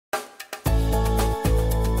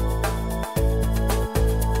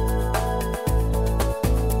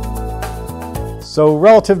So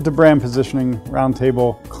relative to brand positioning,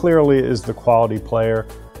 Roundtable clearly is the quality player.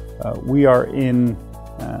 We are in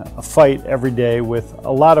a fight every day with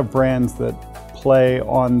a lot of brands that play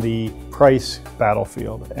on the price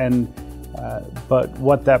battlefield, but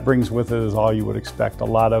what that brings with it is all you would expect: a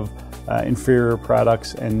lot of inferior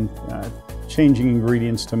products and changing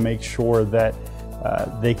ingredients to make sure that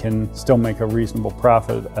they can still make a reasonable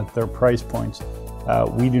profit at their price points.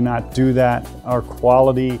 We do not do that. Our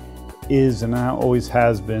quality is and always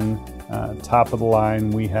has been top of the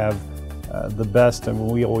line. We have the best,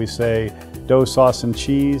 and we always say dough, sauce, and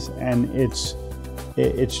cheese, and it's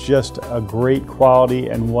just a great quality,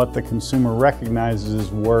 and what the consumer recognizes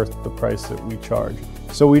is worth the price that we charge.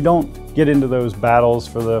 So we don't get into those battles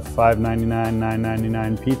for the $5.99,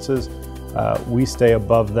 $9.99 pizzas. We stay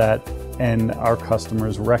above that, and our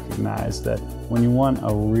customers recognize that when you want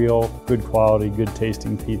a real good quality, good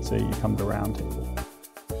tasting pizza, you come to Roundtable.